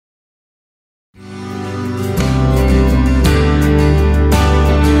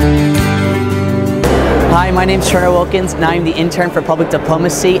my name's Turner Wilkins, and I'm the intern for public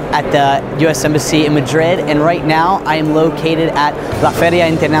diplomacy at the U.S. Embassy in Madrid, and right now I am located at La Feria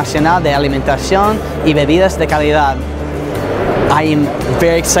Internacional de Alimentación y Bebidas de Calidad. I am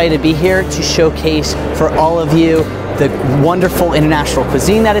very excited to be here to showcase for all of you the wonderful international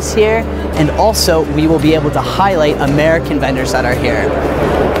cuisine that is here, and also we will be able to highlight American vendors that are here.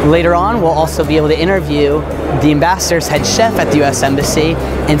 Later on, we'll also be able to interview the ambassador's head chef at the U.S. Embassy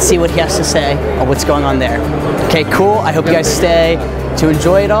and see what he has to say on what's going on there. Okay, cool. I hope you guys stay to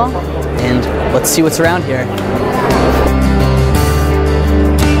enjoy it all, and let's see what's around here.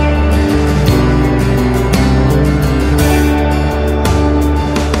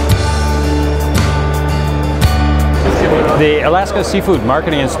 The Alaska Seafood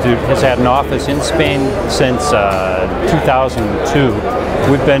Marketing Institute has had an office in Spain since 2002.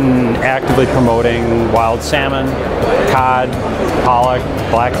 We've been actively promoting wild salmon, cod, pollock,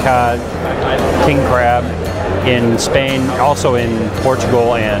 black cod, king crab in Spain, also in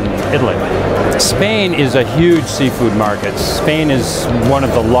Portugal and Italy. Spain is a huge seafood market. Spain is one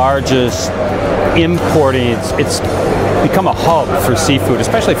of the largest importing. It's become a hub for seafood,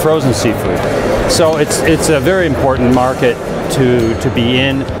 especially frozen seafood. So it's a very important market to be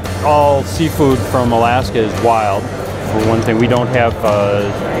in. All seafood from Alaska is wild. For one thing, we don't have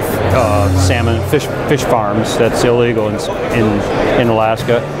salmon fish farms. That's illegal in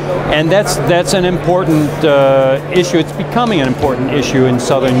Alaska, and that's an important issue. It's becoming an important issue in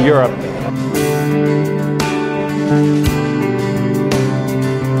Southern Europe.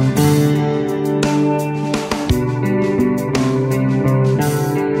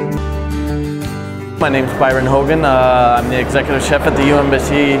 My name's Byron Hogan. I'm the executive chef at the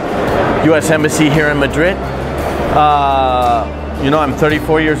U.S. Embassy here in Madrid. I'm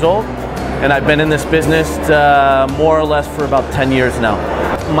 34 years old, and I've been in this business more or less for about 10 years now.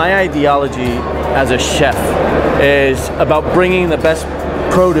 My ideology as a chef is about bringing the best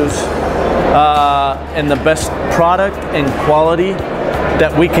produce and the best product and quality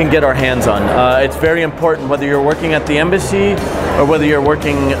that we can get our hands on. It's very important whether you're working at the embassy or whether you're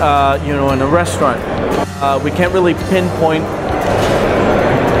working in a restaurant. We can't really pinpoint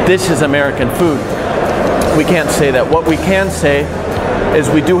this is American food. We can't say that. What we can say is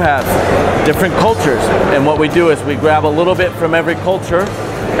we do have different cultures, and what we do is we grab a little bit from every culture,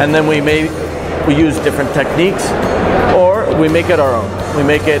 and then we use different techniques, or we make it our own. We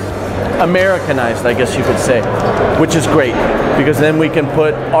make it Americanized, I guess you could say, which is great because then we can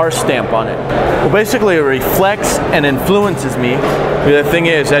put our stamp on it. Well, basically it reflects and influences me. The thing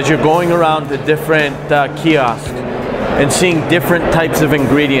is, as you're going around to different kiosks and seeing different types of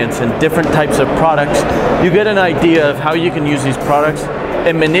ingredients and different types of products, you get an idea of how you can use these products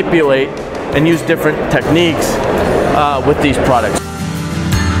and manipulate and use different techniques with these products.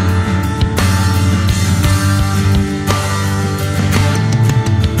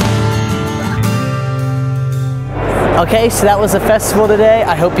 Okay, so that was the festival today.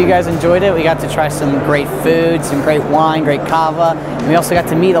 I hope you guys enjoyed it. We got to try some great food, some great wine, great cava, and we also got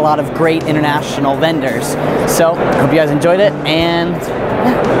to meet a lot of great international vendors. So, I hope you guys enjoyed it, and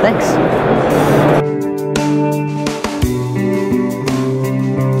yeah, thanks.